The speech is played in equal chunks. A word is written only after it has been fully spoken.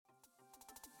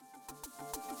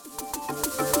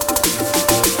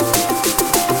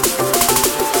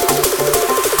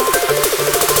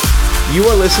You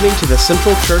are listening to the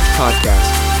Central Church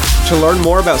Podcast. To learn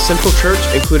more about Central Church,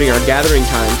 including our gathering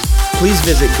times, please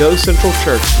visit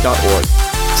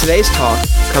gocentralchurch.org. Today's talk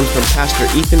comes from Pastor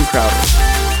Ethan Crowder.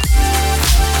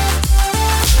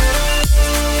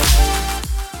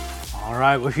 All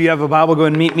right, well, if you have a Bible, go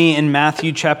and meet me in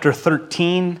Matthew chapter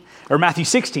 13, or Matthew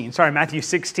 16, Matthew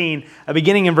 16,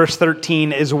 beginning in verse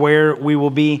 13 is where we will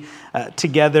be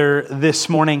together this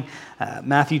morning.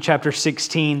 Matthew chapter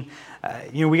 16.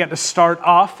 We got to start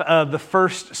off the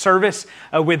first service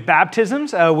with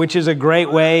baptisms, which is a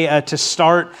great way to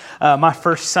start my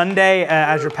first Sunday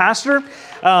as your pastor.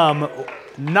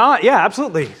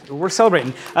 Absolutely. We're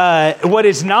celebrating. What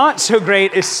is not so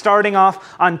great is starting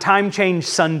off on Time Change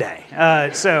Sunday.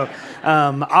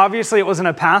 Obviously it wasn't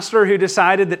a pastor who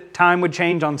decided that time would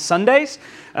change on Sundays.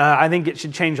 I think it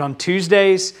should change on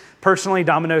Tuesdays. Personally,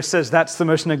 Domino says that's the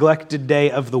most neglected day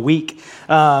of the week.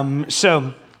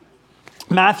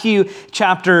 Matthew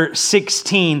chapter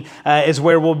 16 is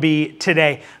where we'll be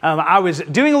today. I was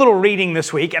doing a little reading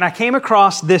this week and I came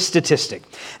across this statistic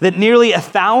that nearly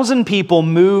 1,000 people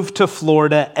move to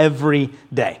Florida every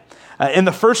day. In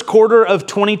the first quarter of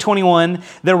 2021,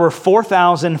 there were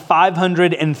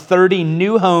 4,530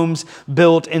 new homes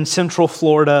built in Central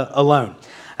Florida alone.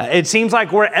 It seems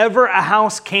like wherever a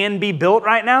house can be built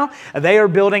right now, they are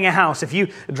building a house. If you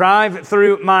drive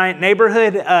through my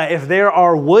neighborhood, if there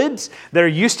are woods, there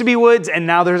used to be woods, and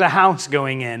now there's a house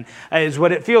going in, is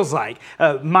what it feels like.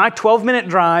 My 12-minute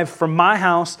drive from my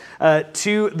house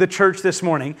to the church this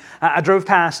morning, I drove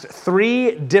past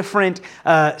 3 different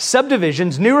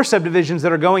subdivisions, newer subdivisions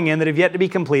that are going in that have yet to be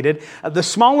completed. The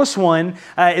smallest one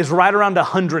is right around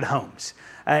 100 homes.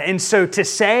 And so to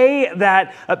say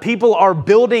that people are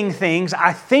building things,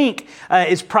 I think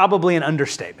is probably an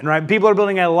understatement, right? People are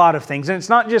building a lot of things. And it's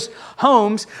not just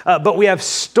homes, but we have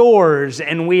stores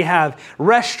and we have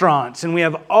restaurants and we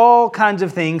have all kinds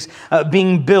of things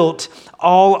being built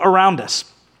all around us.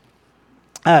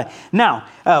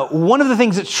 One of the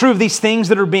things that's true of these things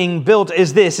that are being built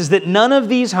is that none of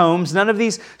these homes, none of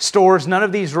these stores, none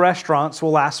of these restaurants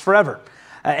will last forever.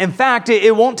 In fact,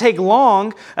 it won't take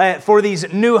long for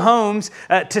these new homes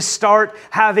to start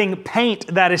having paint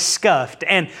that is scuffed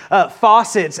and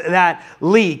faucets that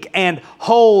leak and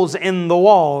holes in the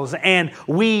walls and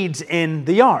weeds in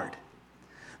the yard.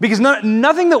 Because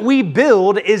nothing that we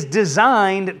build is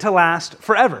designed to last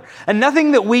forever. And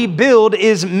nothing that we build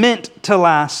is meant to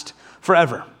last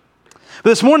forever. But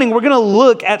this morning, we're going to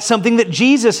look at something that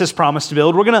Jesus has promised to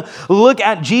build. We're going to look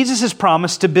at Jesus'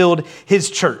 promise to build his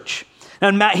church.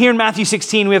 Now, here in Matthew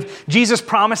 16, we have Jesus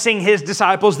promising his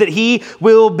disciples that he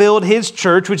will build his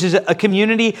church, which is a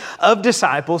community of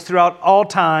disciples throughout all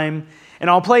time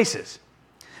and all places.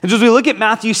 And so as we look at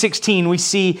Matthew 16, we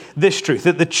see this truth,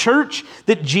 that the church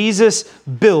that Jesus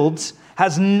builds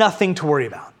has nothing to worry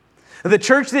about. The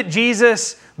church that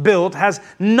Jesus built has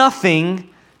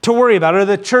nothing to worry about, or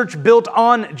the church built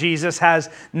on Jesus has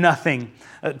nothing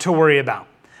to worry about.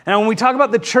 Now, when we talk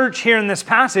about the church here in this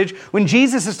passage, when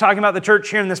Jesus is talking about the church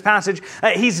here in this passage,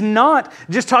 he's not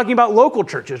just talking about local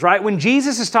churches, right? When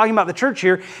Jesus is talking about the church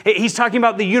here, he's talking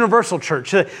about the universal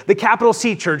church, the capital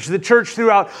C church, the church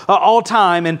throughout all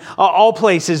time and all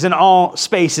places and all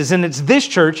spaces. And it's this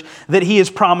church that he is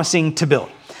promising to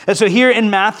build. And so here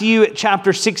in Matthew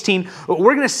chapter 16,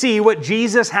 we're going to see what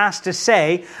Jesus has to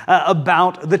say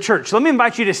about the church. So let me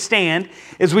invite you to stand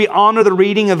as we honor the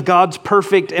reading of God's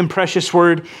perfect and precious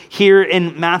word here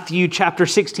in Matthew chapter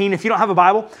 16. If you don't have a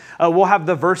Bible, we'll have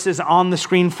the verses on the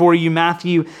screen for you.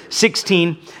 Matthew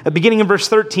 16, beginning in verse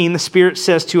 13, the Spirit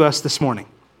says to us this morning.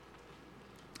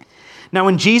 Now,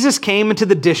 when Jesus came into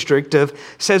the district of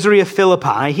Caesarea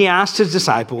Philippi, he asked his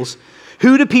disciples,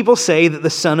 "Who do people say that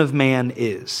the Son of Man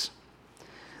is?"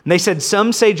 And they said,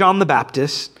 "Some say John the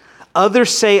Baptist, others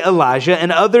say Elijah,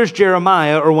 and others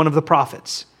Jeremiah or one of the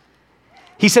prophets."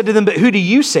 He said to them, "But who do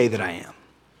you say that I am?"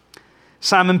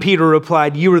 Simon Peter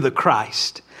replied, "You are the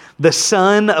Christ, the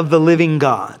Son of the living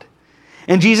God."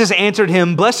 And Jesus answered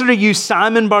him, "Blessed are you,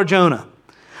 Simon Bar-Jonah,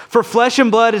 for flesh and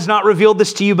blood has not revealed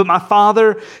this to you, but my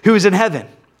Father who is in heaven.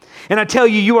 And I tell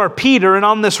you, you are Peter, and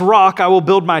on this rock I will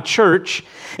build my church,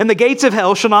 and the gates of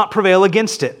hell shall not prevail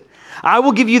against it. I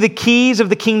will give you the keys of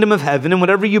the kingdom of heaven, and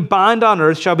whatever you bind on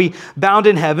earth shall be bound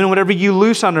in heaven, and whatever you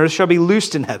loose on earth shall be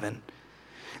loosed in heaven."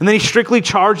 And then he strictly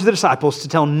charged the disciples to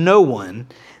tell no one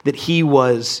that he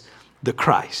was the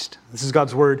Christ. This is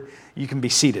God's word. You can be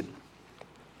seated.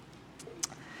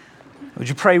 Would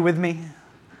you pray with me?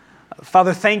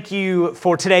 Father, thank you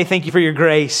for today. Thank you for your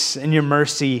grace and your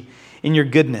mercy and your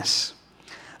goodness.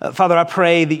 Father, I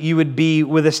pray that you would be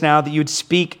with us now, that you would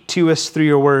speak to us through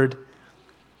your word.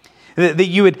 that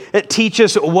you would teach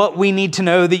us what we need to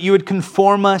know, that you would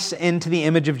conform us into the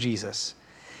image of Jesus.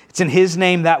 It's in His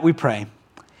name that we pray.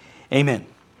 Amen.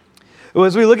 Well,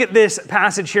 as we look at this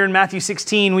passage here in Matthew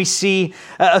 16, we see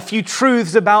a few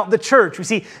truths about the church. We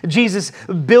see Jesus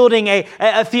building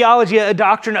a theology, a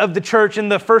doctrine of the church.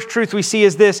 And the first truth we see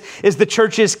is the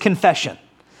church's confession.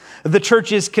 The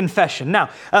church's confession.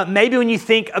 Now, maybe when you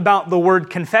think about the word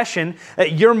confession,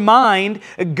 your mind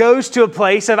goes to a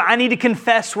place of, I need to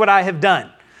confess what I have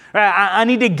done. I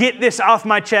need to get this off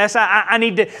my chest. I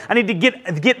need to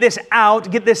get this out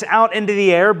into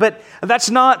the air. But that's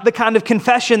not the kind of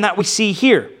confession that we see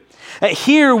here.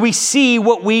 Here we see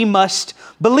what we must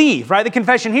believe, right? The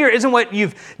confession here isn't what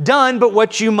you've done, but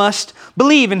what you must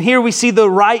believe. And here we see the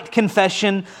right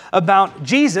confession about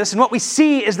Jesus. And what we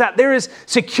see is that there is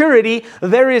security,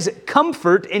 there is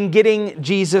comfort in getting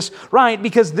Jesus right,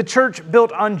 because the church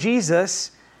built on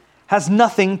Jesus has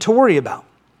nothing to worry about.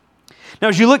 Now,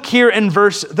 as you look here in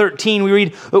verse 13, we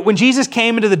read, when Jesus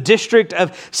came into the district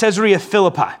of Caesarea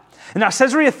Philippi. And now,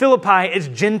 Caesarea Philippi is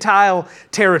Gentile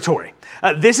territory.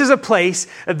 This is a place,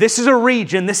 this is a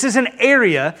region, this is an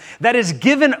area that is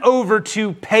given over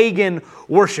to pagan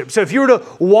worship. So if you were to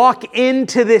walk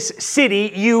into this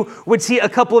city, you would see a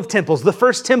couple of temples. The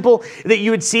first temple that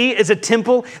you would see is a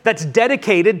temple that's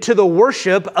dedicated to the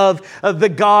worship of the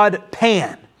god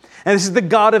Pan. And this is the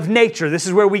God of nature. This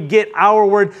is where we get our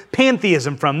word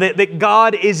pantheism from, that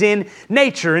God is in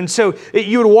nature. And so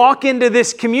you would walk into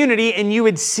this community and you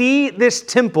would see this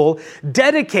temple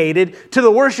dedicated to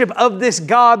the worship of this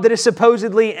God that is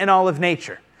supposedly in all of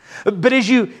nature. But as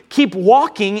you keep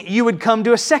walking, you would come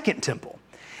to a second temple.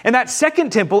 And that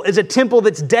second temple is a temple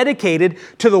that's dedicated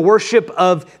to the worship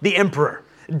of the emperor,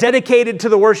 dedicated to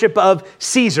the worship of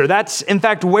Caesar. That's, in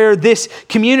fact, where this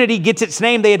community gets its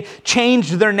name. They had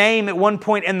changed their name at one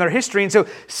point in their history. And so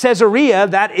Caesarea,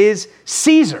 that is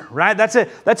Caesar, right? That's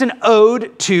an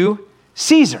ode to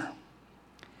Caesar.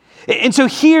 And so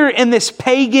here in this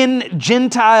pagan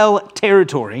Gentile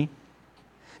territory,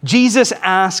 Jesus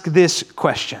asked this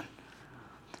question.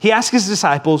 He asked his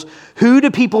disciples, who do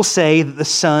people say that the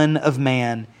Son of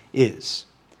Man is?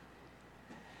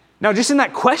 Now, just in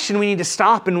that question, we need to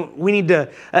stop and we need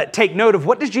to take note of,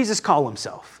 what does Jesus call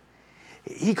himself?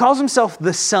 He calls himself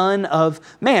the Son of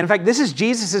Man. In fact, this is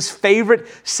Jesus' favorite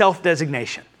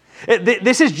self-designation.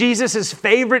 This is Jesus'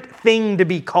 favorite thing to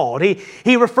be called.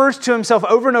 He refers to himself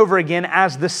over and over again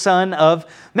as the Son of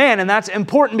Man. And that's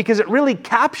important because it really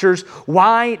captures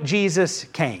why Jesus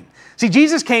came. See,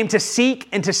 Jesus came to seek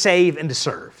and to save and to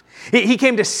serve. He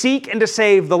came to seek and to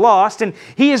save the lost, and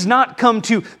he has not come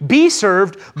to be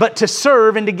served, but to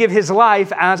serve and to give his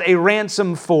life as a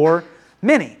ransom for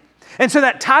many. And so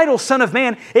that title, Son of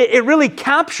Man, it really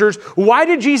captures, why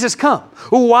did Jesus come?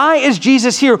 Why is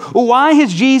Jesus here? Why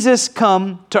has Jesus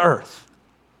come to earth?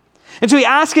 And so he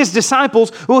asked his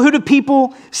disciples, well, who do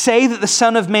people say that the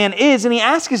Son of Man is? And he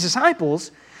asked his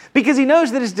disciples because he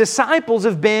knows that his disciples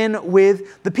have been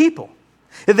with the people.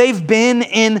 They've been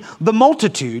in the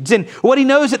multitudes. And what he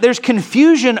knows that there's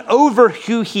confusion over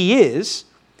who he is,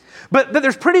 but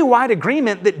there's pretty wide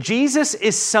agreement that Jesus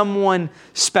is someone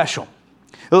special.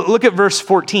 Look at verse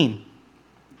 14.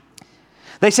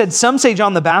 They said, some say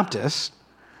John the Baptist,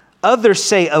 others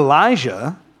say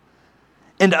Elijah,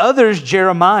 and others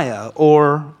Jeremiah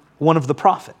or one of the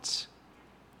prophets.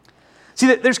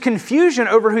 See, there's confusion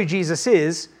over who Jesus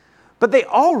is, but they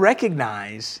all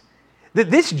recognize that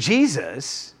this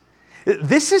Jesus,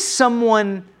 this is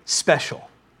someone special.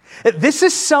 This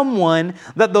is someone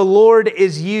that the Lord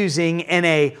is using in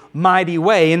a mighty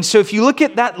way. And so if you look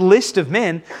at that list of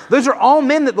men, those are all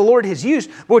men that the Lord has used.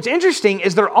 But what's interesting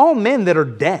is they're all men that are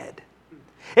dead.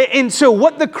 And so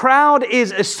what the crowd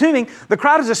is assuming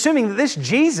that this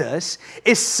Jesus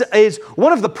is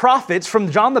one of the prophets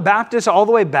from John the Baptist all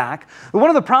the way back, one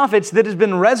of the prophets that has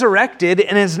been resurrected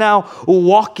and is now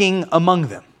walking among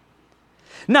them.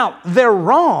 Now, they're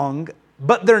wrong,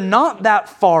 but they're not that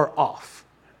far off.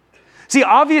 See,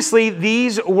 obviously,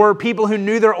 these were people who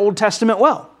knew their Old Testament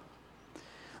well.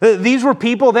 These were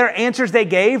people, their answers they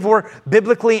gave were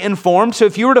biblically informed. So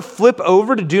if you were to flip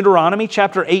over to Deuteronomy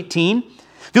chapter 18,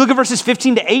 if you look at verses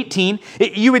 15 to 18,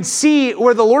 you would see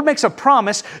where the Lord makes a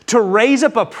promise to raise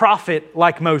up a prophet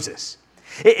like Moses.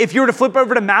 If you were to flip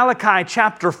over to Malachi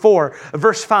chapter 4,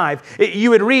 verse 5, you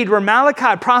would read where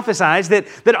Malachi prophesies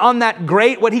that on that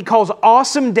great, what he calls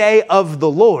awesome day of the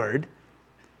Lord,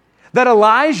 that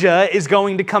Elijah is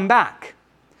going to come back.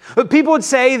 But people would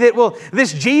say that, well,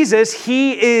 this Jesus,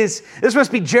 this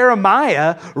must be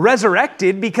Jeremiah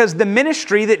resurrected, because the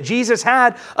ministry that Jesus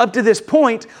had up to this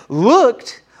point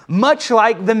looked much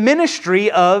like the ministry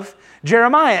of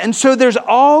Jeremiah. And so there's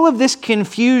all of this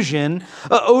confusion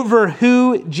over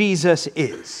who Jesus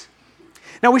is.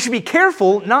 Now, we should be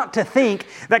careful not to think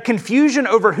that confusion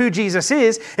over who Jesus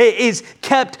is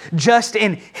kept just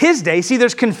in his day. See,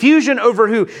 there's confusion over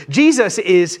who Jesus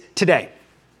is today.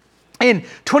 In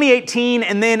 2018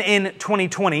 and then in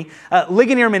 2020,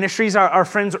 Ligonier Ministries, our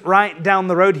friends right down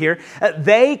the road here,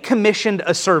 they commissioned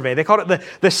a survey. They called it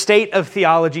the State of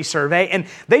Theology Survey, and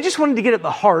they just wanted to get at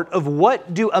the heart of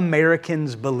what do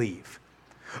Americans believe.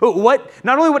 Not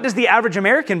only what does the average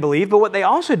American believe, but what they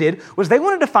also did was they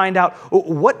wanted to find out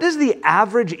what does the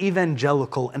average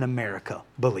evangelical in America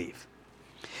believe.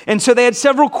 And so they had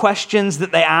several questions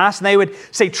that they asked, and they would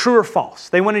say true or false.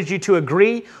 They wanted you to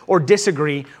agree or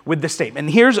disagree with the statement.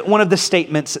 And here's one of the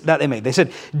statements that they made. They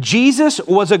said, Jesus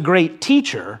was a great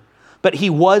teacher, but he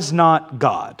was not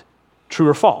God. True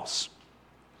or false?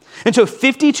 And so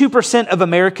 52% of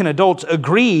American adults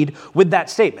agreed with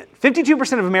that statement.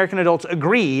 52% of American adults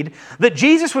agreed that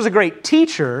Jesus was a great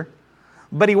teacher,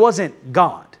 but he wasn't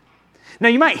God. Now,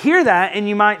 you might hear that and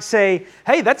you might say,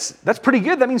 hey, that's pretty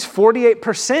good. That means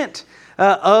 48%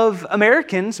 of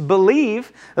Americans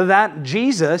believe that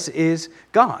Jesus is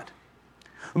God.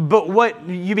 But what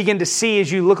you begin to see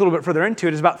as you look a little bit further into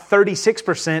it is about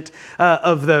 36%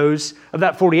 of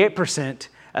that 48%,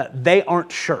 they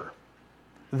aren't sure.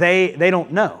 They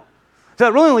don't know. So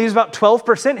that really leaves about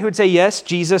 12% who would say, yes,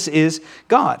 Jesus is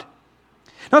God.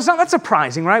 Now, it's not that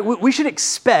surprising, right? We should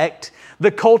expect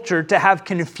the culture to have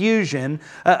confusion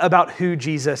about who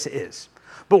Jesus is.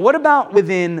 But what about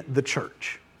within the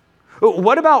church?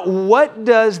 What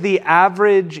does the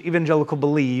average evangelical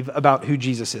believe about who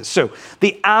Jesus is? So,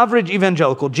 the average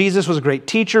evangelical, Jesus was a great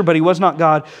teacher, but he was not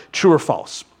God. True or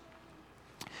false?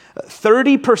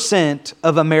 30%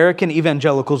 of American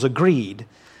evangelicals agreed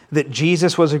that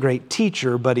Jesus was a great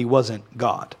teacher, but he wasn't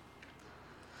God.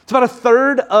 It's about a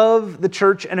third of the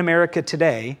church in America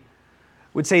today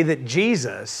would say that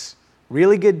Jesus,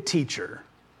 really good teacher,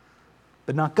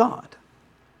 but not God.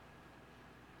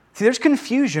 See, there's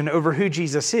confusion over who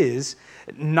Jesus is,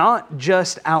 not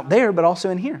just out there, but also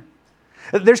in here.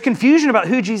 There's confusion about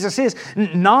who Jesus is,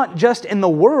 not just in the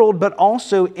world, but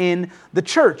also in the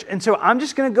church. And so I'm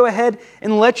just going to go ahead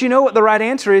and let you know what the right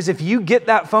answer is. If you get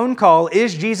that phone call,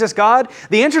 is Jesus God?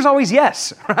 The answer is always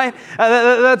yes, right?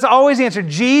 That's always the answer.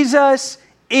 Jesus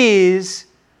is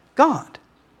God.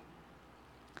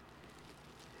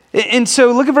 And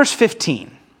so look at verse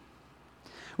 15.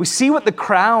 We see what the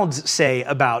crowds say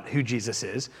about who Jesus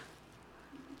is.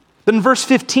 But in verse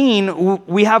 15,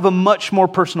 we have a much more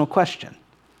personal question.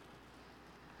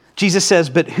 Jesus says,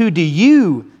 but who do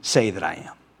you say that I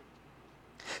am?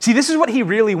 See, this is what he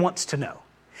really wants to know.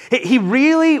 He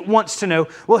really wants to know,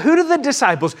 well, who do the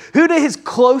disciples, who do his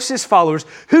closest followers,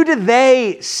 who do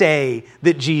they say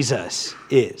that Jesus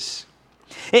is?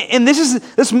 And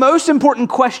this most important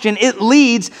question, it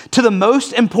leads to the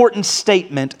most important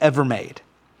statement ever made.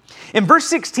 In verse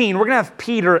 16, we're going to have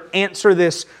Peter answer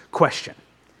this question.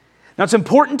 Now, it's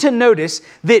important to notice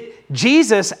that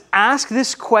Jesus asked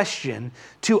this question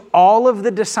to all of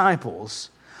the disciples,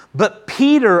 but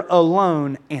Peter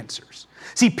alone answers.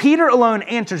 See, Peter alone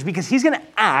answers because he's going to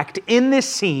act in this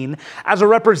scene as a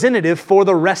representative for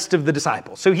the rest of the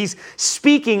disciples. So he's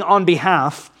speaking on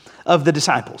behalf of the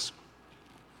disciples.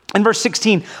 In verse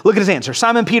 16, look at his answer.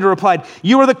 Simon Peter replied,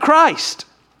 "You are the Christ,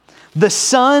 the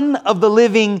Son of the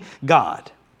living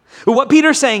God." What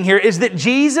Peter's saying here is that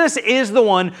Jesus is the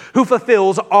one who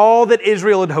fulfills all that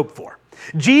Israel had hoped for.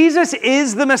 Jesus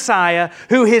is the Messiah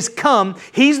who has come.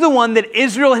 He's the one that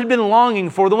Israel had been longing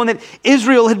for, the one that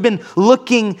Israel had been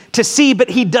looking to see,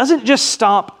 but he doesn't just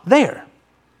stop there.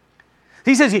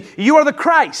 He says, you are the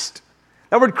Christ.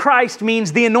 That word Christ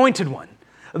means the anointed one,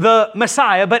 the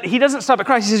Messiah, but he doesn't stop at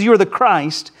Christ. He says, you are the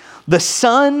Christ, the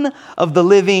Son of the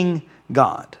living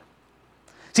God.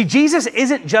 See, Jesus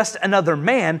isn't just another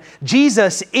man.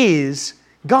 Jesus is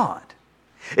God.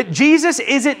 Jesus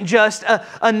isn't just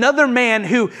another man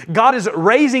who God is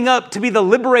raising up to be the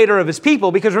liberator of his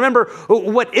people. Because remember,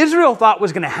 what Israel thought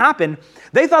was going to happen,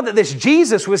 they thought that this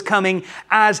Jesus was coming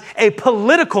as a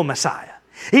political Messiah.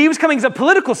 He was coming as a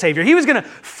political savior. He was going to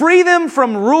free them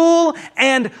from rule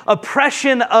and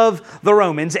oppression of the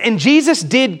Romans. And Jesus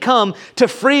did come to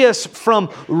free us from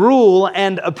rule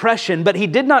and oppression, but he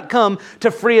did not come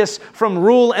to free us from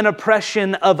rule and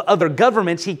oppression of other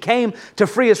governments. He came to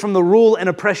free us from the rule and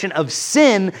oppression of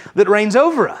sin that reigns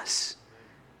over us.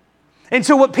 And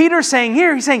so what Peter's saying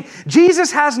here, he's saying,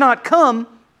 Jesus has not come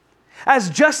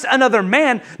as just another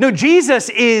man. No, Jesus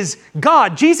is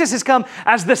God. Jesus has come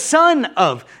as the Son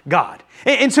of God.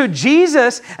 And so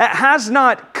Jesus has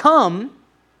not come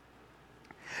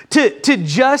to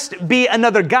just be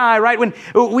another guy, right? When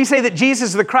we say that Jesus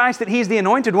is the Christ, that he's the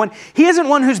anointed one, he isn't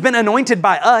one who's been anointed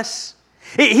by us.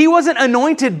 He wasn't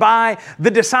anointed by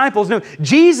the disciples. No,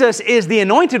 Jesus is the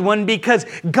anointed one because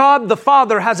God the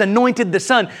Father has anointed the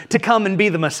Son to come and be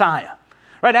the Messiah.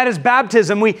 Right? At his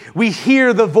baptism, we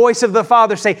hear the voice of the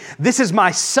Father say, "This is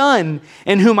my Son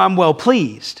in whom I'm well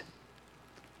pleased."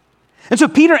 And so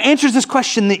Peter answers this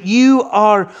question that you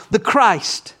are the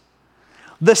Christ,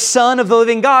 the Son of the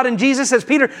living God. And Jesus says,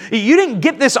 Peter, you didn't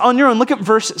get this on your own. Look at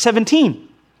verse 17.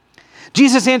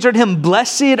 Jesus answered him,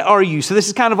 "Blessed are you." So this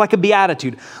is kind of like a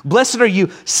beatitude. "Blessed are you,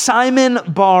 Simon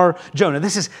Bar Jonah."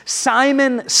 This is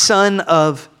Simon, son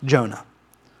of Jonah.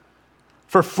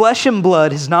 "For flesh and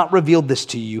blood has not revealed this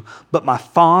to you, but my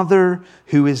Father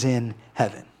who is in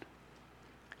heaven."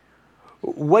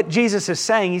 What Jesus is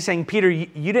saying, he's saying, Peter,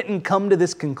 you didn't come to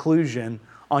this conclusion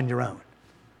on your own.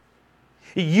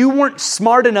 You weren't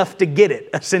smart enough to get it,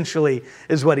 essentially,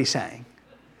 is what he's saying.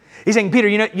 He's saying, Peter,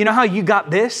 you know how you got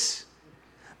this?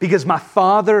 Because my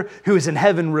Father who is in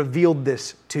heaven revealed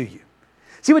this to you.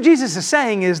 See, what Jesus is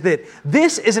saying is that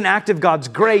this is an act of God's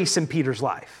grace in Peter's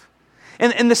life.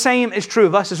 And the same is true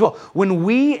of us as well. When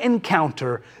we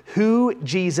encounter who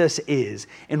Jesus is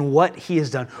and what he has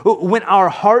done, when our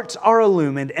hearts are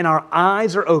illumined and our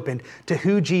eyes are opened to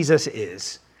who Jesus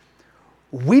is,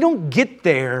 we don't get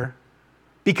there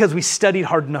because we studied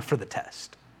hard enough for the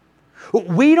test.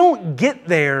 We don't get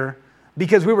there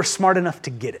because we were smart enough to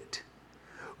get it.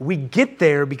 We get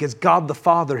there because God the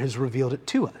Father has revealed it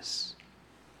to us.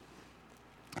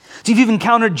 So if you've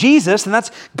encountered Jesus, then that's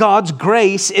God's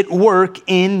grace at work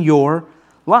in your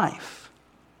life.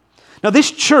 Now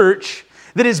this church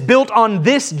that is built on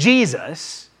this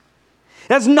Jesus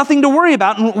has nothing to worry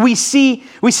about, and we see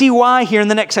why here in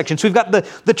the next section. So we've got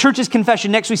the church's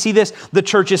confession. Next we see this, the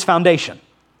church's foundation.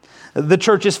 The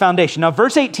church's foundation. Now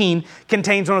verse 18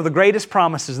 contains one of the greatest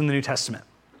promises in the New Testament.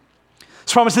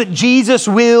 It's a promise that Jesus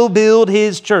will build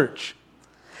his church.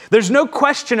 There's no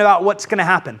question about what's going to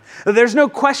happen. There's no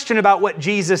question about what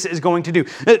Jesus is going to do.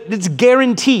 It's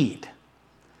guaranteed.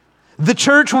 The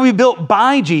church will be built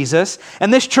by Jesus,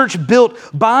 and this church built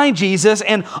by Jesus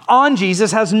and on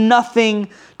Jesus has nothing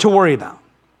to worry about.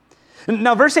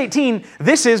 Now, verse 18,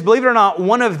 this is, believe it or not,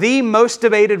 one of the most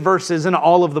debated verses in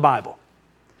all of the Bible.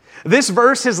 This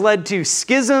verse has led to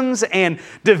schisms and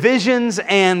divisions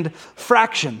and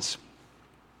fractions.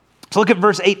 So look at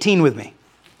verse 18 with me.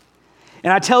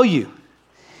 "And I tell you,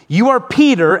 you are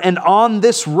Peter, and on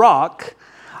this rock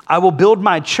I will build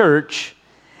my church,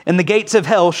 and the gates of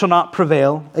hell shall not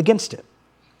prevail against it."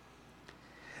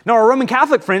 Now, our Roman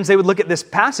Catholic friends, they would look at this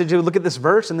passage, they would look at this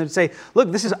verse, and they'd say,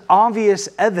 look, this is obvious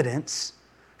evidence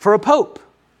for a pope.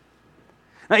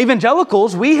 Now,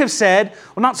 evangelicals, we have said,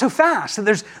 well, not so fast.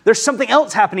 There's something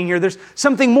else happening here. There's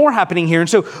something more happening here. And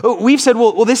so we've said,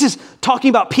 well, this is talking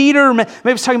about Peter. Maybe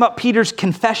it's talking about Peter's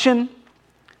confession.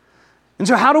 And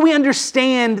so how do we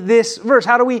understand this verse?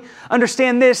 How do we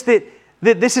understand this, that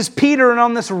this is Peter, and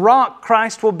on this rock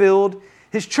Christ will build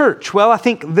his church? Well, I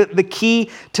think that the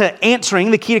key to answering,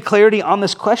 the key to clarity on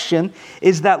this question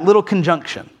is that little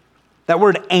conjunction, that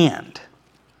word "and."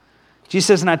 Jesus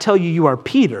says, "And I tell you, you are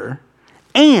Peter,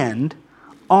 and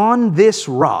on this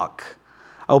rock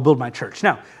I will build my church."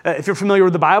 Now, if you're familiar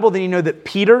with the Bible, then you know that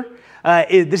Peter,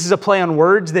 this is a play on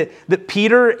words, that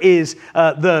Peter is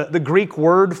the Greek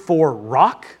word for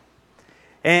rock.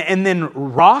 And then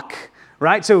rock,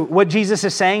 right? So what Jesus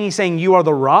is saying, he's saying, you are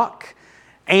the rock,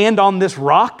 and on this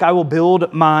rock I will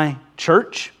build my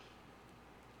church.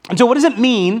 And so what does it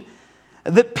mean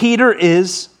that Peter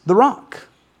is the rock?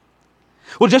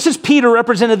 Well, just as Peter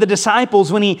represented the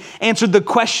disciples when he answered the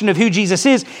question of who Jesus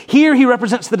is, here he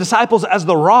represents the disciples as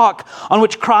the rock on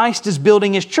which Christ is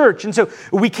building his church. And so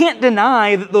we can't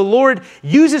deny that the Lord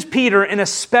uses Peter in a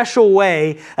special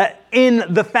way in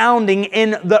the founding,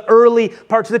 in the early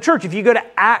parts of the church. If you go to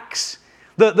Acts,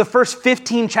 the first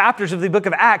 15 chapters of the book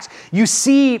of Acts, you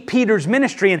see Peter's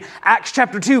ministry. In Acts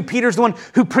chapter 2, Peter's the one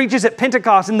who preaches at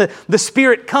Pentecost, and the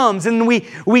Spirit comes. And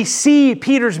we see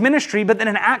Peter's ministry, but then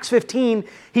in Acts 15,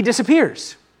 he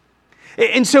disappears.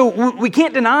 And so we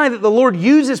can't deny that the Lord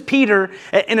uses Peter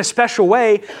in a special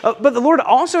way, but the Lord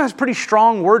also has pretty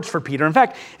strong words for Peter. In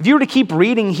fact, if you were to keep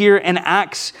reading here in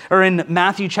Acts, or in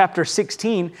Matthew chapter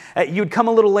 16, you would come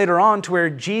a little later on to where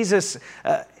Jesus,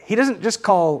 he doesn't just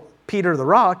call Peter the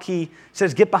rock, he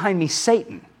says, "Get behind me,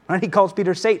 Satan." Right? He calls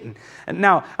Peter Satan. And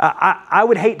now, I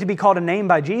would hate to be called a name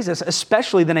by Jesus,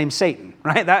 especially the name Satan.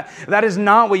 Right? That is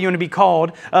not what you want to be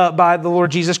called by the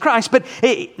Lord Jesus Christ. But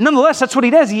nonetheless, that's what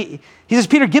he does. He says,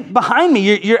 "Peter, get behind me.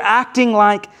 You're acting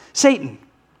like Satan."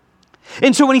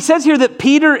 And so when he says here that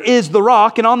Peter is the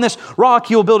rock, and on this rock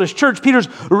he will build his church, Peter's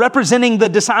representing the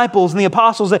disciples and the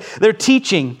apostles that they're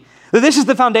teaching that this is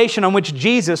the foundation on which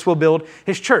Jesus will build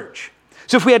his church.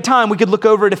 So if we had time, we could look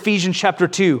over at Ephesians chapter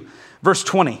 2, verse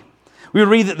 20. We would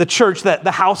read that the church, that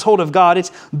the household of God,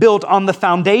 it's built on the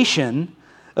foundation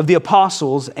of the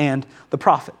apostles and the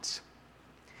prophets.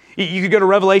 You could go to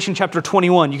Revelation chapter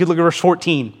 21. You could look at verse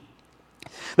 14.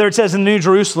 There it says in the New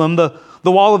Jerusalem, the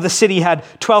wall of the city had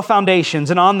 12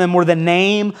 foundations, and on them were the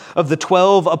name of the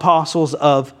 12 apostles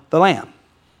of the Lamb.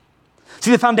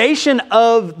 See, the foundation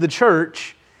of the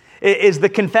church is the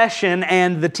confession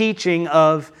and the teaching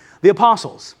of the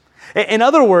apostles. In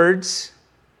other words,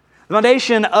 the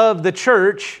foundation of the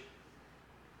church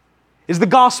is the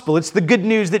gospel. It's the good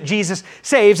news that Jesus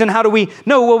saves. And how do we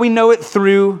know? Well, we know it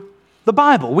through the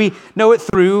Bible. We know it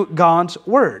through God's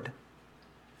word.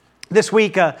 This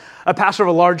week, a pastor of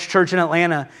a large church in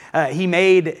Atlanta, he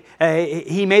made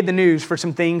the news for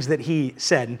some things that he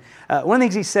said. One of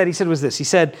the things he said was this. He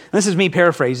said, and this is me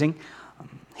paraphrasing,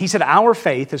 he said, our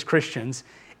faith as Christians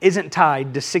isn't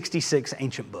tied to 66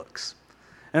 ancient books.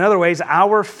 In other ways,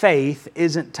 our faith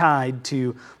isn't tied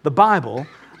to the Bible.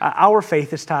 Our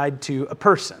faith is tied to a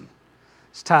person.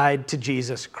 It's tied to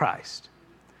Jesus Christ.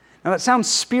 Now that sounds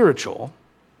spiritual.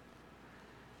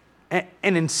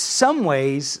 And in some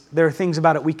ways, there are things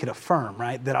about it we could affirm,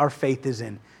 right? That our faith is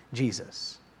in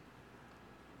Jesus.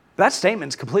 But that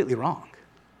statement is completely wrong.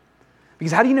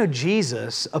 Because how do you know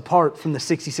Jesus apart from the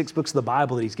 66 books of the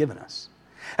Bible that he's given us?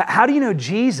 How do you know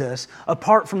Jesus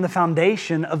apart from the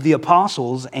foundation of the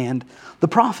apostles and the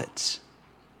prophets?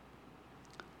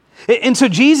 And so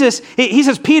Jesus, he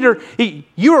says, Peter,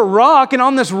 you're a rock, and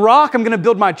on this rock I'm going to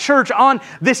build my church. On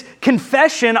this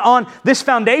confession, on this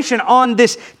foundation, on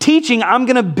this teaching, I'm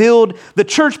going to build the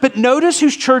church. But notice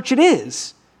whose church it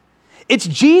is. It's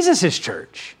Jesus'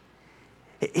 church.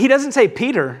 He doesn't say,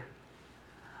 Peter,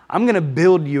 I'm going to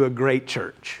build you a great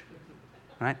church.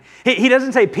 Right? He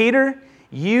doesn't say, Peter,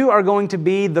 you are going to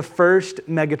be the first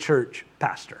megachurch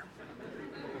pastor.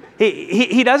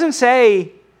 He doesn't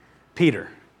say, Peter,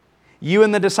 you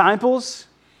and the disciples,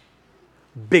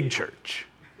 big church,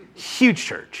 huge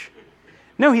church.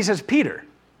 No, he says, Peter,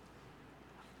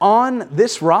 on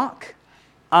this rock,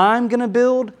 I'm going to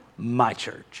build my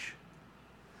church.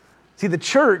 See, the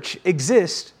church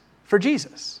exists for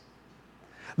Jesus.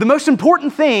 The most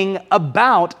important thing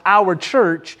about our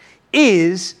church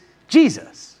is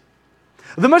Jesus.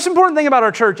 The most important thing about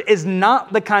our church is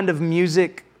not the kind of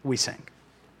music we sing.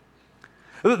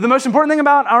 The most important thing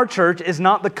about our church is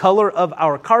not the color of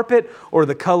our carpet or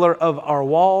the color of our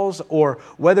walls or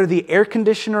whether the air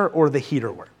conditioner or the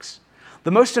heater works. The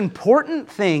most important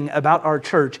thing about our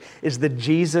church is the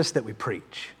Jesus that we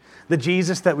preach, the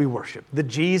Jesus that we worship, the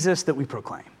Jesus that we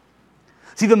proclaim.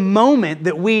 See, the moment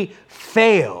that we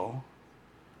fail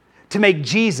to make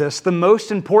Jesus the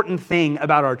most important thing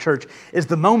about our church is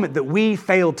the moment that we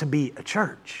fail to be a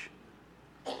church.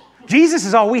 Jesus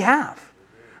is all we have.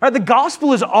 Right? The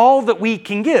gospel is all that we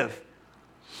can give.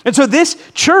 And so this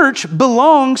church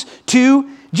belongs to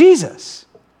Jesus.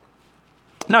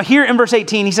 Now here in verse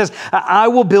 18, he says, I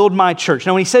will build my church.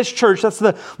 Now when he says church, that's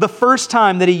the first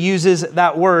time that he uses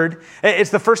that word.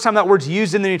 It's the first time that word's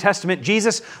used in the New Testament.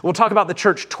 Jesus will talk about the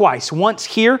church twice. Once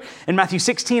here in Matthew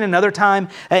 16, another time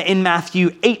in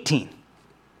Matthew 18.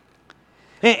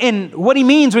 And what he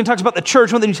means when he talks about the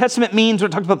church, what the New Testament means when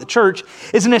it talks about the church,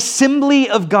 is an assembly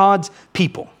of God's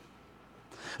people.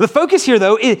 The focus here,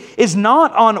 though, is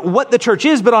not on what the church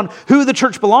is, but on who the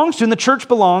church belongs to, and the church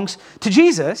belongs to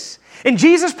Jesus. And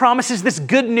Jesus promises this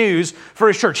good news for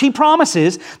his church. He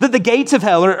promises that the gates of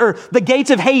hell, or the gates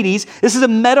of Hades, this is a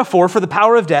metaphor for the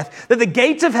power of death, that the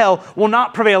gates of hell will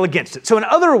not prevail against it. So in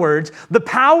other words, the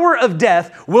power of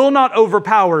death will not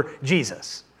overpower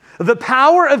Jesus. The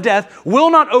power of death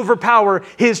will not overpower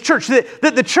his church.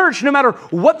 That the church, no matter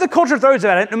what the culture throws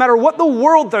at it, no matter what the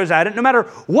world throws at it, no matter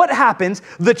what happens,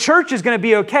 the church is going to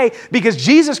be okay because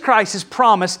Jesus Christ has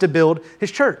promised to build his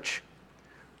church.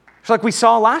 It's like we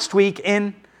saw last week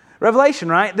in Revelation,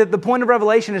 right? That the point of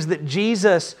Revelation is that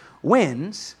Jesus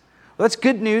wins. Well, that's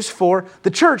good news for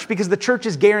the church because the church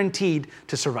is guaranteed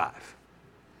to survive.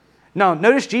 Now,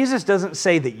 notice Jesus doesn't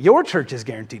say that your church is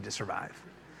guaranteed to survive.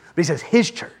 But he says his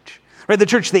church, right? The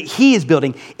church that he is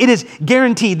building, it is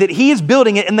guaranteed that he is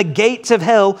building it and the gates of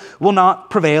hell will not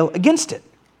prevail against it.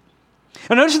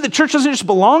 Now notice that the church doesn't just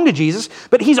belong to Jesus,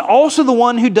 but he's also the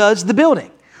one who does the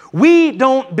building. We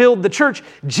don't build the church.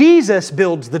 Jesus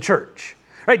builds the church,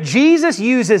 right? Jesus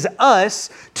uses us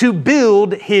to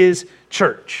build his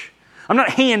church. not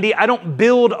handy. I don't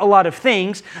build a lot of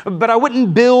things, but I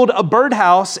wouldn't build a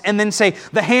birdhouse and then say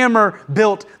the hammer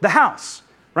built the house,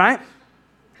 right?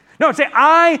 No, I'd say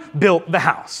I built the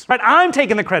house, right? I'm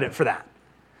taking the credit for that.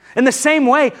 In the same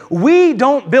way, we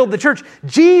don't build the church.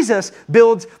 Jesus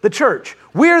builds the church.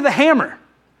 We're the hammer,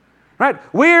 right?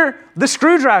 We're the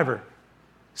screwdriver.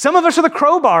 Some of us are the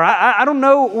crowbar. I don't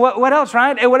know what else,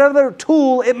 right? And whatever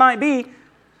tool it might be.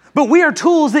 But we are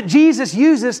tools that Jesus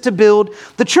uses to build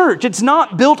the church. It's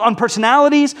not built on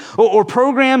personalities or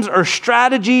programs or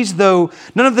strategies, though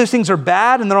none of those things are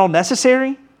bad and they're all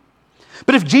necessary.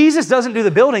 But if Jesus doesn't do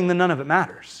the building, then none of it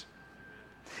matters.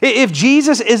 If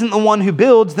Jesus isn't the one who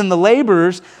builds, then the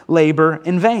laborers labor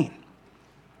in vain.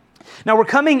 Now we're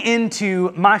coming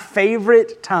into my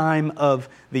favorite time of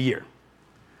the year.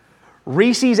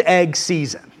 Reese's egg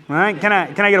season, right? Can I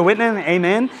get a witness?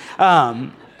 Amen.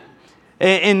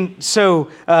 And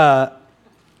so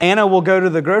Anna will go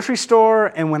to the grocery store,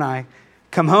 and when I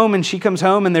come home and she comes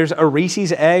home and there's a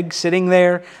Reese's egg sitting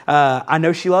there, I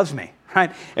know she loves me,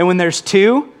 right? And when there's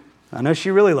two, I know she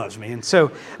really loves me. And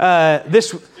so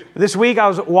this week I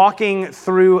was walking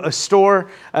through a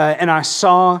store and I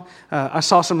saw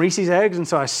some Reese's eggs, and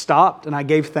so I stopped and I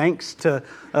gave thanks to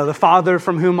the Father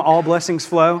from whom all blessings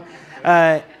flow.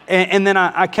 And then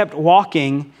I kept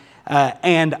walking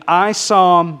and I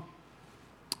saw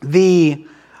the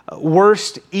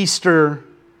worst Easter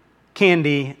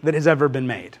candy that has ever been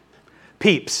made.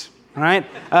 Peeps, right?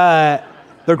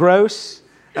 They're gross.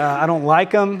 I don't like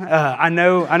them. I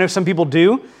know some people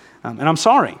do, and I'm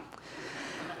sorry.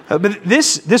 But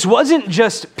this wasn't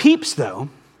just Peeps, though.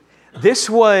 This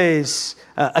was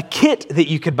a kit that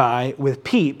you could buy with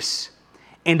Peeps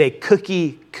and a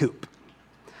cookie coop.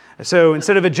 So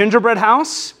instead of a gingerbread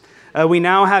house, we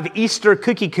now have Easter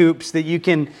cookie coops that you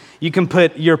can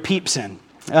put your Peeps in.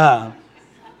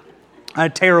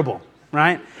 Terrible,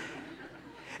 right?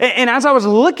 And as I was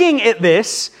looking at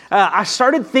this, I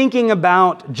started thinking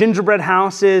about gingerbread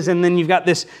houses, and then you've got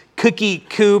this cookie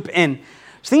coop, and I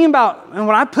was thinking about, when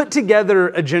I put together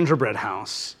a gingerbread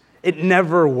house, it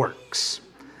never works.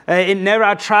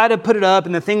 I try to put it up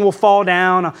and the thing will fall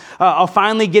down. I'll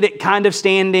finally get it kind of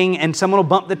standing and someone will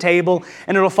bump the table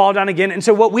and it'll fall down again. And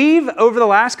so what over the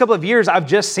last couple of years, I've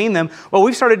just seen them, what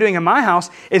we've started doing in my house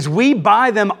is we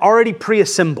buy them already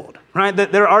pre-assembled, right?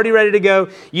 They're already ready to go.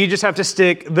 You just have to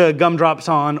stick the gumdrops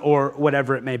on or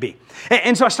whatever it may be.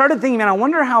 And so I started thinking, man, I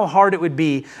wonder how hard it would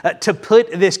be to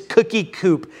put this cookie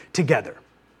coop together.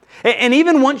 And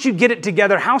even once you get it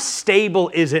together, how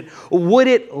stable is it? Would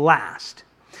it last?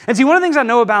 And see, one of the things I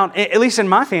know about, at least in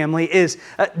my family, is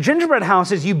gingerbread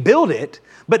houses, you build it,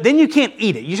 but then you can't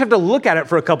eat it. You just have to look at it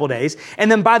for a couple days.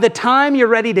 And then by the time you're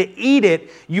ready to eat it,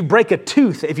 you break a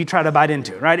tooth if you try to bite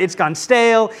into it, right? It's gone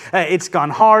stale. It's gone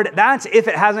hard. That's if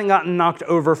it hasn't gotten knocked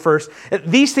over first.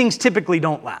 These things typically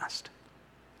don't last.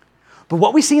 But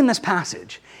what we see in this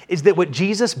passage is that what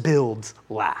Jesus builds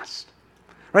lasts,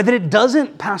 right? That it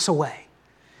doesn't pass away.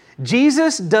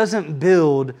 Jesus doesn't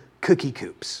build cookie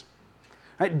coops.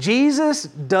 Right? Jesus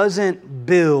doesn't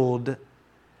build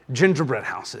gingerbread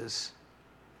houses.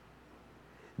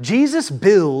 Jesus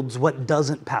builds what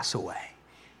doesn't pass away.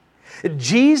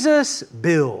 Jesus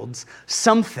builds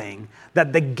something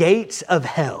that the gates of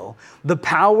hell, the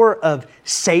power of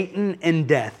Satan and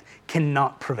death,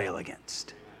 cannot prevail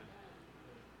against.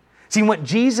 See, what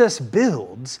Jesus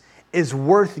builds is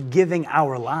worth giving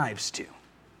our lives to.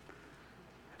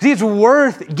 See, it's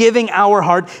worth giving our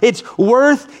heart. It's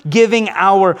worth giving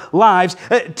our lives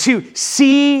to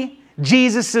see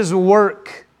Jesus'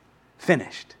 work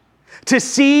finished. To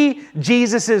see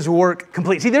Jesus' work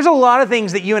complete. See, there's a lot of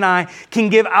things that you and I can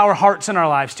give our hearts and our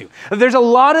lives to. There's a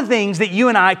lot of things that you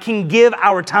and I can give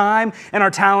our time and our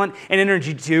talent and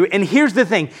energy to. And here's the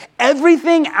thing.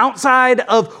 Everything outside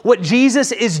of what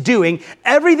Jesus is doing,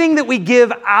 everything that we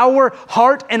give our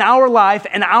heart and our life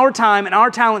and our time and our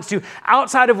talents to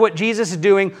outside of what Jesus is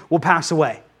doing will pass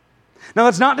away. Now,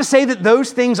 that's not to say that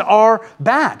those things are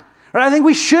bad. Right? I think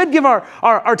we should give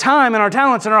our time and our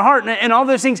talents and our heart and all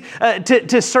those things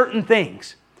to certain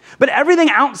things. But everything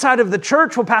outside of the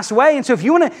church will pass away. And so if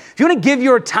you want to give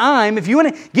your time, if you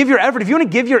want to give your effort, if you want to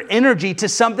give your energy to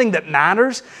something that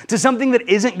matters, to something that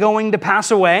isn't going to pass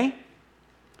away,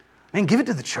 man, give it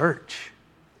to the church.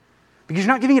 Because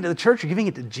you're not giving it to the church, you're giving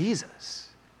it to Jesus.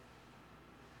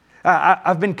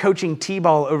 I've been coaching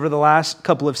T-ball over the last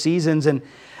couple of seasons, and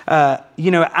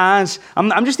as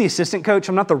I'm just the assistant coach,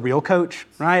 I'm not the real coach,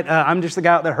 right? I'm just the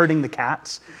guy out there herding the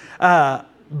cats.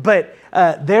 But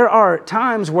there are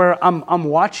times where I'm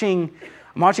watching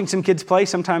some kids play,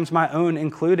 sometimes my own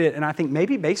included, and I think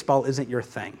maybe baseball isn't your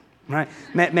thing. right?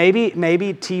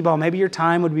 Maybe T-ball, maybe your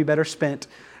time would be better spent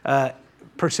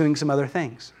pursuing some other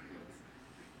things.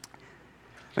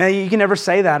 Now, you can never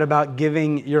say that about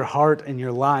giving your heart and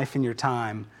your life and your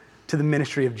time to the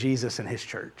ministry of Jesus and his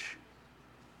church.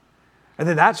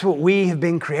 That's what we have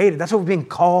been created. That's what we've been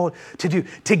called to do,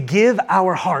 to give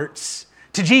our hearts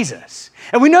to Jesus.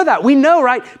 And we know that. We know,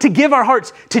 right, to give our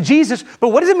hearts to Jesus. But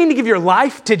what does it mean to give your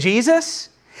life to Jesus?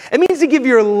 It means to give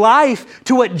your life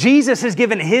to what Jesus has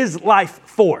given his life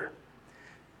for.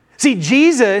 See,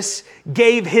 Jesus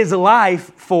gave his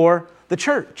life for the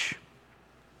church.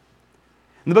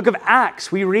 In the book of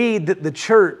Acts, we read that the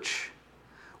church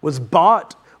was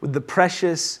bought with the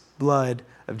precious blood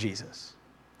of Jesus.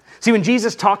 See, when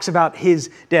Jesus talks about his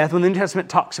death, when the New Testament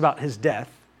talks about his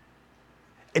death,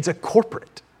 it's a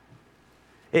corporate.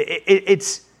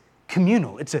 It's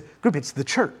communal. It's a group. It's the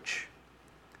church.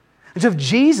 And so if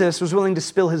Jesus was willing to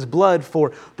spill his blood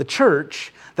for the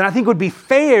church, then I think it would be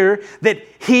fair that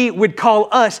he would call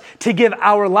us to give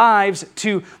our lives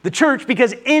to the church,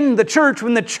 because in the church,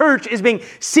 when the church is being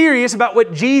serious about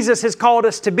what Jesus has called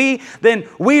us to be, then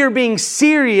we are being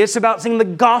serious about seeing the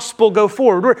gospel go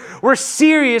forward. We're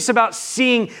serious about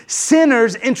seeing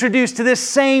sinners introduced to this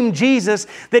same Jesus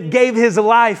that gave his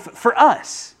life for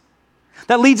us.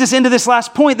 That leads us into this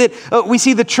last point that we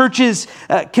see the church's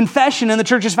confession and the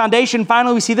church's foundation.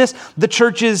 Finally, we see the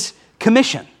church's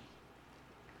commission.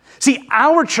 See,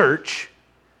 our church,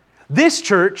 this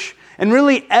church, and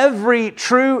really every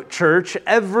true church,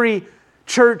 every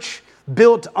church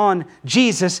built on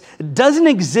Jesus, doesn't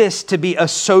exist to be a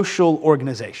social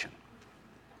organization.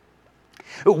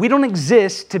 We don't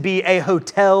exist to be a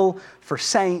hotel for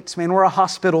saints. Man, we're a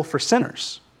hospital for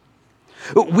sinners.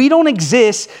 We don't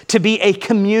exist to be a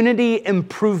community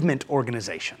improvement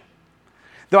organization.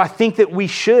 Though I think that we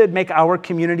should make our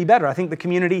community better. I think the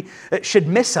community should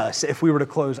miss us if we were to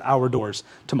close our doors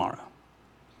tomorrow.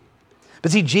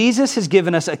 But see, Jesus has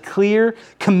given us a clear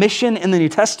commission in the New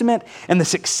Testament, and the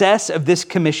success of this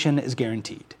commission is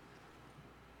guaranteed.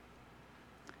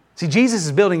 See, Jesus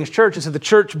is building his church, and so the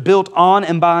church built on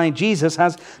and by Jesus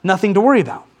has nothing to worry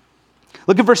about.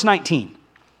 Look at verse 19.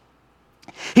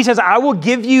 He says, I will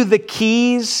give you the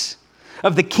keys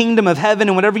of the kingdom of heaven,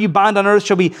 and whatever you bind on earth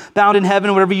shall be bound in heaven,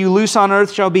 and whatever you loose on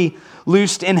earth shall be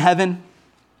loosed in heaven.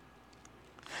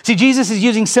 See, Jesus is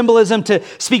using symbolism to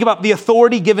speak about the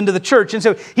authority given to the church. And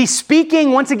so he's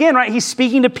speaking, once again, right? He's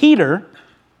speaking to Peter,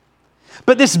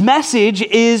 but this message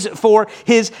is for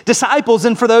his disciples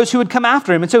and for those who would come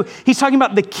after him. And so he's talking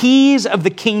about the keys of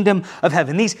the kingdom of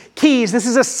heaven. These keys, this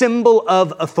is a symbol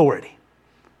of authority.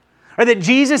 Or that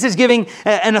Jesus is giving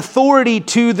an authority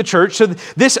to the church. So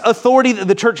this authority that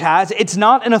the church has, it's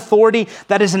not an authority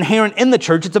that is inherent in the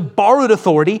church. It's a borrowed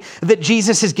authority that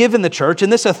Jesus has given the church.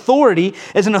 And this authority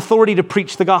is an authority to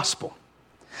preach the gospel.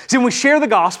 See, when we share the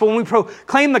gospel, when we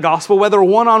proclaim the gospel, whether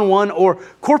one-on-one or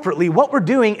corporately, what we're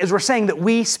doing is we're saying that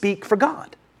we speak for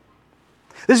God.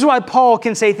 This is why Paul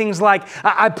can say things like,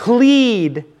 I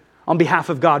plead on behalf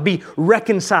of God, be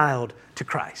reconciled to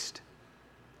Christ.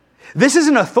 This is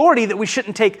an authority that we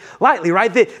shouldn't take lightly,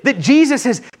 right? That Jesus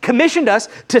has commissioned us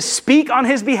to speak on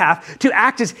his behalf, to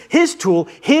act as his tool,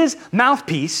 his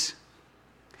mouthpiece,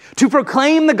 to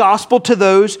proclaim the gospel to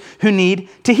those who need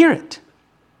to hear it.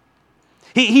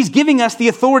 He's giving us the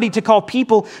authority to call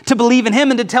people to believe in him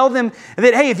and to tell them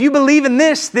that, hey, if you believe in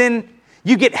this, then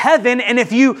you get heaven, and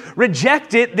if you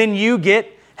reject it, then you get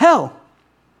hell.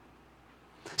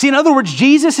 See, in other words,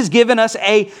 Jesus has given us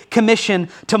a commission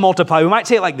to multiply. We might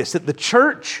say it like this, that the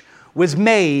church was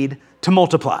made to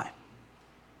multiply.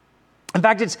 In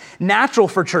fact, it's natural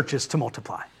for churches to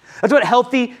multiply. That's what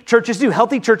healthy churches do.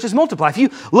 Healthy churches multiply. If you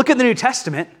look at the New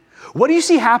Testament, what do you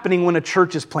see happening when a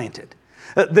church is planted?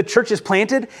 The church is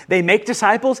planted, they make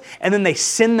disciples, and then they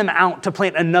send them out to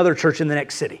plant another church in the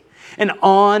next city. And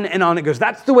on it goes.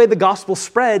 That's the way the gospel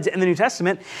spreads in the New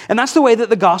Testament, and that's the way that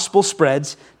the gospel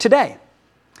spreads today.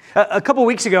 A couple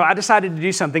weeks ago, I decided to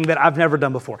do something that I've never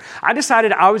done before. I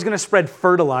decided I was going to spread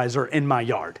fertilizer in my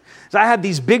yard. So I had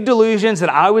these big delusions that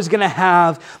I was going to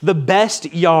have the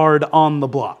best yard on the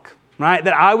block, right?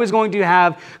 That I was going to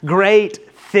have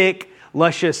great, thick,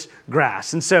 luscious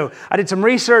grass. And so I did some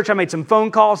research. I made some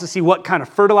phone calls to see what kind of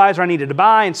fertilizer I needed to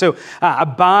buy. And so I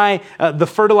buy the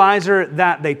fertilizer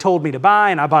that they told me to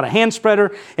buy, and I bought a hand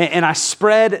spreader, and I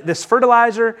spread this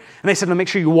fertilizer. And they said, no, make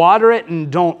sure you water it and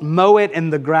don't mow it,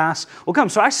 and the grass will come.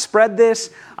 So I spread this.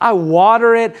 I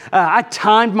water it. I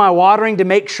timed my watering to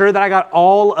make sure that I got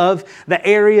all of the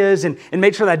areas and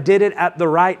made sure that I did it at the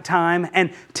right time.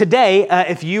 And today,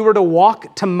 if you were to walk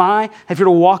up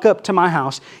to my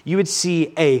house, you would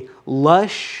see a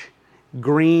lush,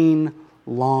 green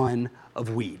lawn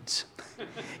of weeds.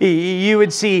 You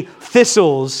would see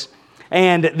thistles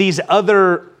and these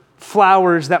other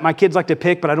flowers that my kids like to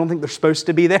pick, but I don't think they're supposed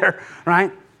to be there,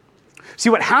 right? See,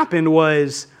 what happened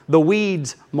was the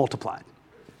weeds multiplied.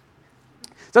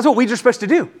 That's what weeds are supposed to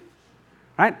do,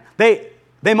 right? They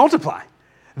multiply.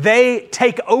 They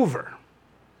take over.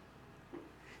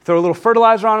 Throw a little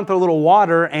fertilizer on them, throw a little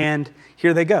water, and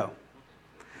here they go.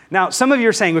 Now, some of you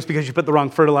are saying it was because you put the wrong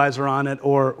fertilizer on it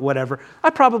or whatever. I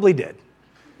probably did.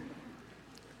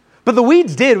 But the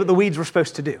weeds did what the weeds were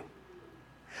supposed to do.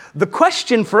 The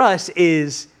question for us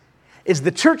is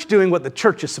the church doing what the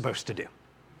church is supposed to do?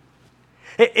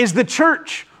 Is the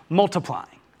church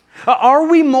multiplying? Are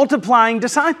we multiplying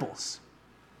disciples?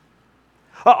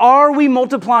 Are we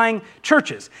multiplying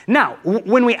churches? Now,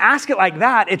 when we ask it like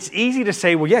that, it's easy to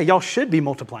say, well, yeah, y'all should be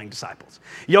multiplying disciples.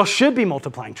 Y'all should be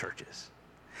multiplying churches.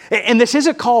 And this is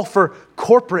a call for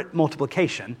corporate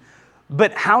multiplication,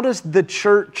 but how does the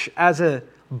church as a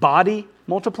body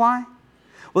multiply?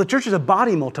 Well, the church as a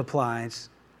body multiplies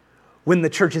when the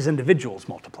church's individuals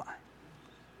multiply.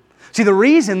 See, the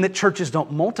reason that churches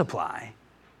don't multiply,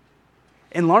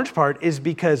 in large part, is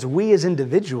because we as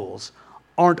individuals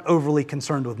aren't overly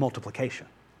concerned with multiplication.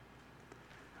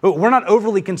 We're not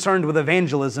overly concerned with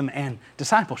evangelism and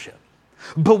discipleship.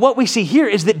 But what we see here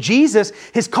is that Jesus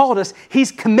has called us,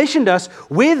 He's commissioned us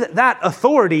with that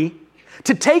authority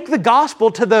to take the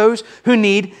gospel to those who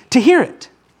need to hear it.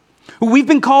 We've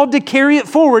been called to carry it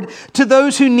forward to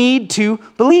those who need to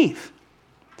believe.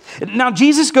 Now,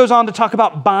 Jesus goes on to talk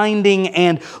about binding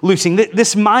and loosing.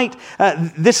 This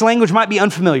language might be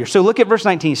unfamiliar. So look at verse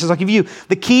 19. It says, I'll give you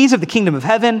the keys of the kingdom of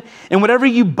heaven, and whatever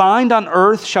you bind on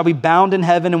earth shall be bound in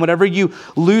heaven, and whatever you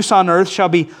loose on earth shall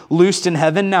be loosed in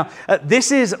heaven. Now,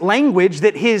 this is language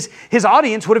that his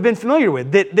audience would have been familiar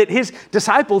with, that his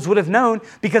disciples would have known,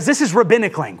 because this is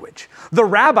rabbinic language. The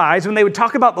rabbis, when they would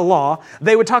talk about the law,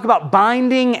 they would talk about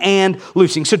binding and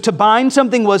loosing. So to bind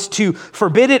something was to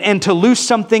forbid it, and to loose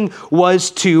something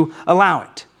was to allow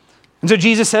it. And so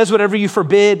Jesus says, whatever you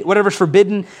forbid is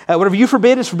forbidden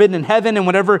in heaven, and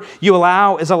whatever you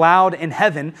allow is allowed in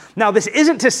heaven. Now, this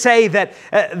isn't to say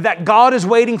that God is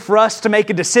waiting for us to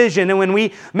make a decision, and when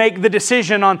we make the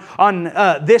decision on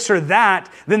this or that,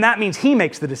 then that means He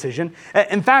makes the decision.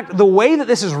 In fact, the way that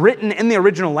this is written in the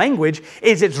original language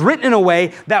is it's written in a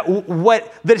way that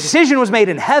what the decision was made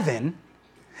in heaven,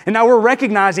 and now we're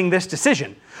recognizing this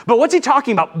decision. But what's He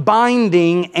talking about?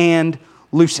 Binding and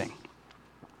loosing.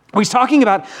 He's talking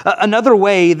about another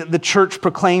way that the church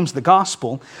proclaims the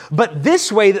gospel, but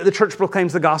this way that the church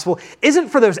proclaims the gospel isn't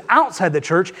for those outside the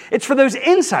church, it's for those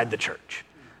inside the church.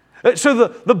 So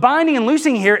the binding and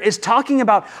loosing here is talking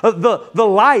about the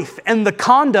life and the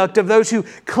conduct of those who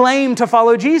claim to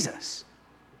follow Jesus.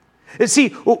 See,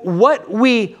 what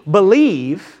we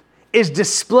believe is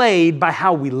displayed by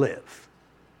how we live.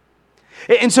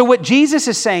 And so what Jesus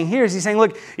is saying here is He's saying,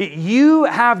 look, you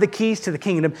have the keys to the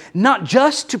kingdom, not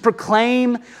just to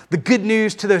proclaim the good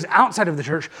news to those outside of the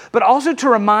church, but also to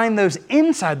remind those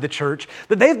inside the church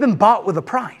that they've been bought with a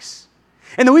price.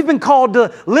 And that we've been called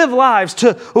to live lives,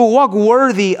 to walk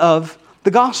worthy of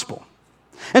the gospel.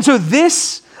 And so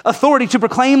this authority to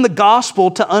proclaim the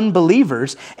gospel to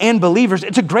unbelievers and believers,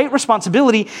 it's a great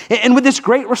responsibility. And with this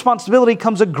great responsibility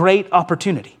comes a great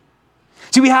opportunity.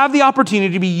 See, we have the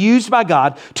opportunity to be used by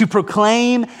God to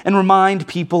proclaim and remind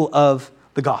people of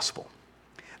the gospel.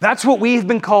 That's what we've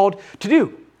been called to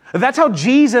do. That's how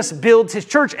Jesus builds His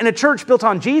church. And a church built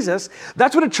on Jesus,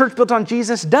 that's what a church built on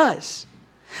Jesus does.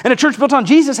 And a church built on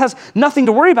Jesus has nothing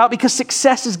to worry about because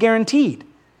success is guaranteed.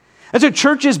 And so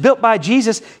churches built by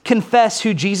Jesus confess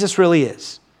who Jesus really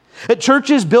is.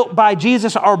 Churches built by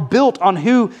Jesus are built on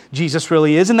who Jesus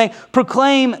really is, and they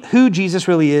proclaim who Jesus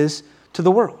really is to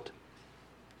the world.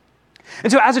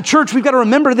 And so as a church, we've got to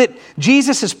remember that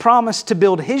Jesus has promised to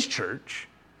build His church,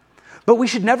 but we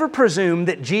should never presume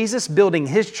that Jesus building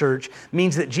His church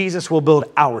means that Jesus will build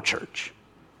our church.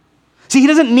 See, He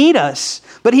doesn't need us,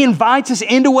 but He invites us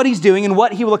into what He's doing and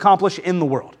what He will accomplish in the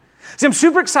world. See, I'm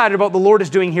super excited about what the Lord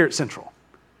is doing here at Central.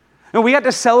 And we got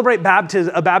to celebrate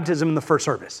a baptism in the first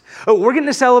service. We're getting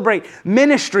to celebrate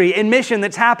ministry and mission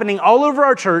that's happening all over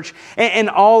our church and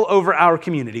all over our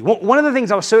community. One of the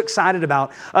things I was so excited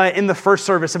about in the first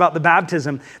service about the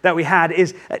baptism that we had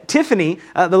is Tiffany,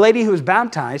 the lady who was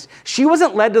baptized, she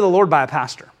wasn't led to the Lord by a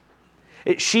pastor.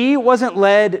 She wasn't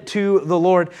led to the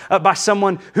Lord by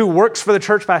someone who works for the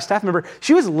church, by a staff member.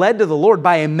 She was led to the Lord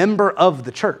by a member of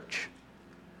the church.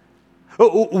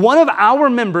 One of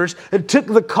our members took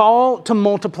the call to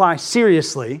multiply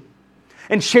seriously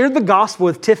and shared the gospel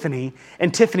with Tiffany,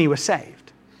 and Tiffany was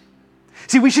saved.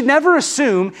 See, we should never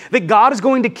assume that God is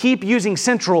going to keep using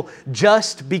Central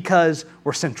just because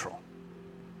we're Central.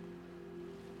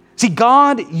 See,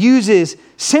 God uses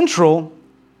Central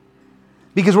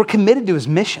because we're committed to His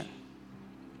mission.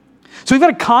 So we've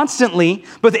got to constantly,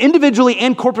 both individually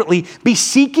and corporately, be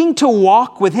seeking to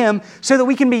walk with Him so that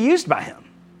we can be used by Him.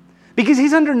 Because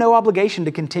He's under no obligation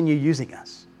to continue using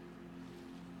us.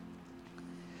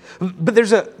 But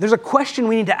there's a question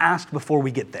we need to ask before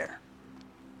we get there.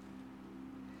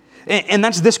 And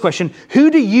that's this question: who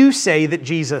do you say that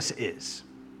Jesus is?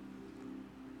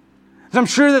 I'm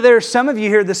sure that there are some of you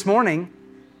here this morning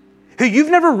who you've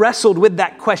never wrestled with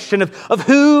that question of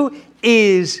who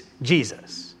is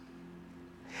Jesus?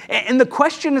 And the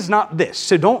question is not this,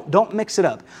 so don't mix it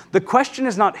up. The question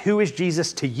is not who is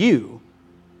Jesus to you.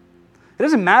 It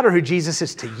doesn't matter who Jesus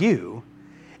is to you.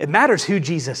 It matters who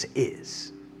Jesus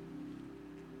is.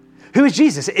 Who is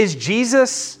Jesus? Is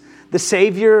Jesus the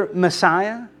Savior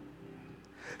Messiah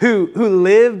who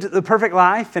lived the perfect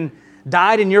life and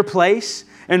died in your place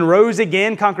and rose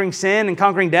again, conquering sin and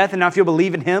conquering death, and now if you'll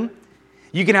believe in Him,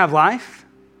 you can have life?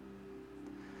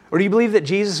 Or do you believe that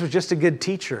Jesus was just a good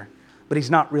teacher, but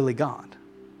He's not really God?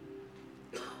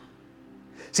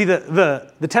 See,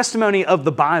 the testimony of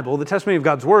the Bible, the testimony of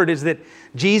God's Word, is that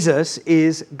Jesus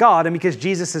is God. And because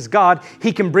Jesus is God,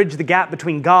 He can bridge the gap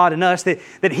between God and us,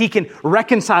 that He can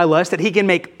reconcile us, that He can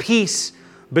make peace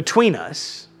between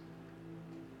us.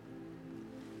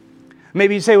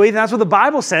 Maybe you say, well, Ethan, that's what the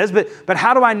Bible says, but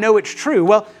how do I know it's true?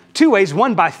 Well, two ways.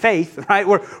 One, by faith, right?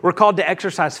 We're called to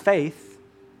exercise faith.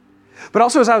 But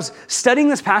also, as I was studying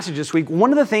this passage this week,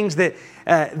 one of the things that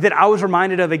I was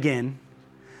reminded of again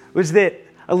was that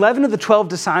 11 of the 12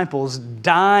 disciples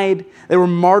died. They were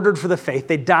martyred for the faith.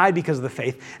 They died because of the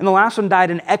faith. And the last one died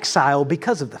in exile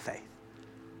because of the faith.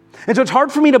 And so it's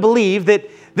hard for me to believe that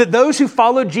those who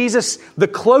followed Jesus the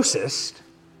closest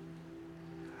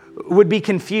would be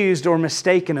confused or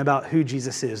mistaken about who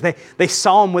Jesus is. They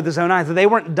saw Him with His own eyes. They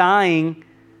weren't dying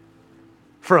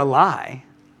for a lie.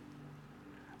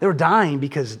 They were dying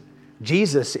because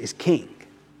Jesus is King.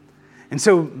 And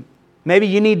so maybe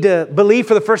you need to believe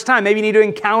for the first time. Maybe you need to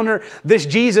encounter this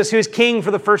Jesus who is King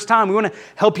for the first time. We want to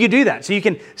help you do that. So you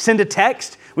can send a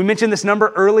text. We mentioned this number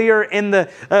earlier in the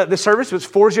service. It was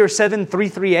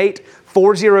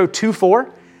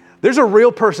 407-338-4024. There's a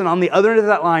real person on the other end of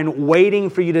that line waiting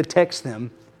for you to text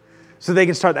them so they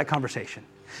can start that conversation.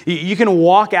 You can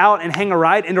walk out and hang a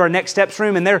right into our Next Steps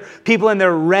room, and there are people in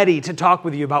there ready to talk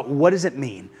with you about what does it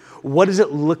mean? What does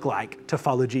it look like to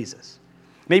follow Jesus?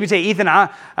 Maybe you say, Ethan,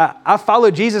 I follow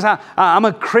Jesus. I'm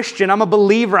a Christian. I'm a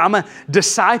believer. I'm a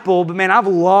disciple. But man, I've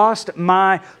lost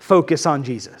my focus on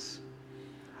Jesus.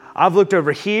 I've looked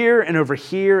over here and over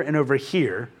here and over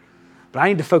here, but I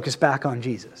need to focus back on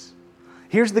Jesus.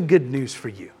 Here's the good news for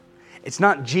you. It's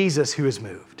not Jesus who has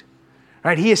moved.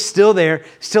 Right? He is still there,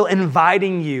 still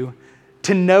inviting you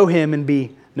to know Him and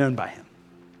be known by Him.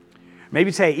 Maybe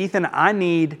you say, Ethan, I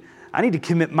need to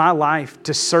commit my life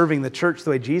to serving the church the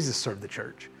way Jesus served the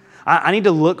church. I need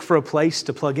to look for a place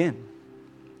to plug in.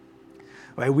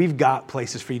 Right? We've got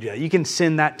places for you to do that. You can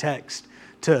send that text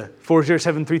to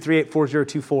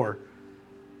 407-338-4024.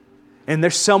 And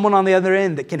there's someone on the other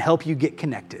end that can help you get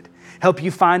connected, help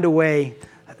you find a way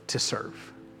to serve.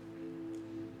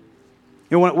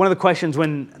 You know, one of the questions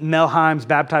when Mel Himes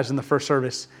baptized in the first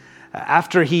service,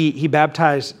 after he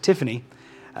baptized Tiffany,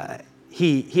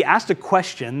 he asked a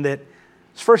question that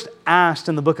was first asked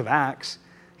in the book of Acts.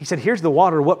 He said, here's the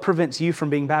water. What prevents you from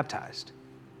being baptized?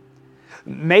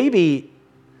 Maybe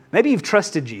you've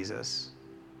trusted Jesus.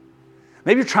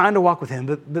 Maybe you're trying to walk with Him,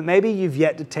 but maybe you've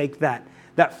yet to take that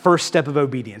first step of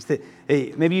obedience. That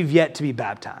maybe you've yet to be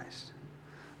baptized.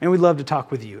 And we'd love to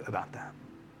talk with you about that.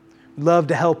 We'd love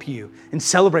to help you and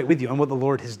celebrate with you on what the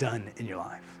Lord has done in your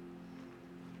life.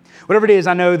 Whatever it is,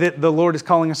 I know that the Lord is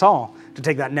calling us all to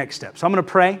take that next step. So I'm going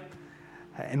to pray,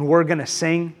 and we're going to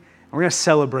sing, and we're going to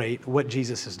celebrate what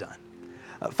Jesus has done.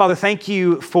 Father, thank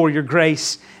you for your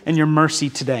grace and your mercy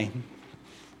today.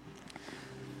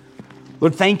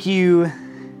 Lord, thank you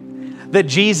that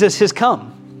Jesus has come.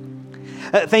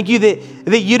 Thank you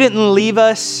that you didn't leave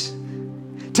us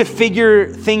to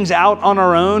figure things out on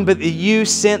our own, but that you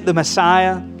sent the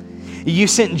Messiah, you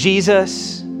sent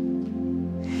Jesus,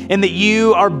 and that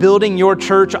you are building your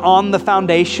church on the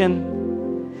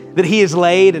foundation that He has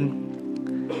laid.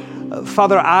 And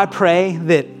Father, I pray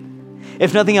that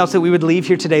if nothing else, that we would leave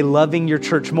here today loving your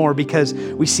church more because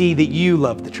we see that you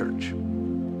love the church.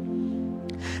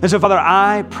 And so, Father,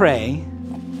 I pray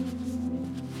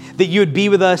that you would be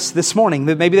with us this morning,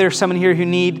 that maybe there's someone here who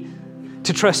need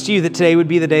to trust you, that today would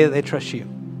be the day that they trust you.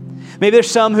 Maybe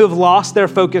there's some who have lost their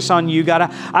focus on you. God,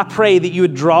 I pray that you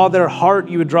would draw their heart,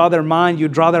 you would draw their mind, you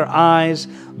would draw their eyes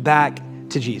back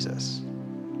to Jesus.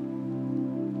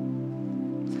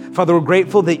 Father, we're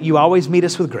grateful that you always meet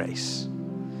us with grace.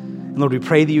 And Lord, we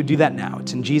pray that you do that now.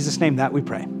 It's in Jesus' name that we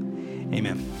pray.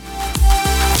 Amen.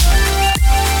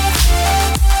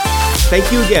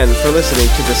 Thank you again for listening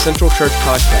to the Central Church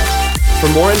Podcast. For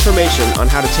more information on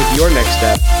how to take your next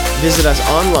step, visit us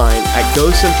online at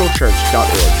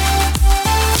gocentralchurch.org.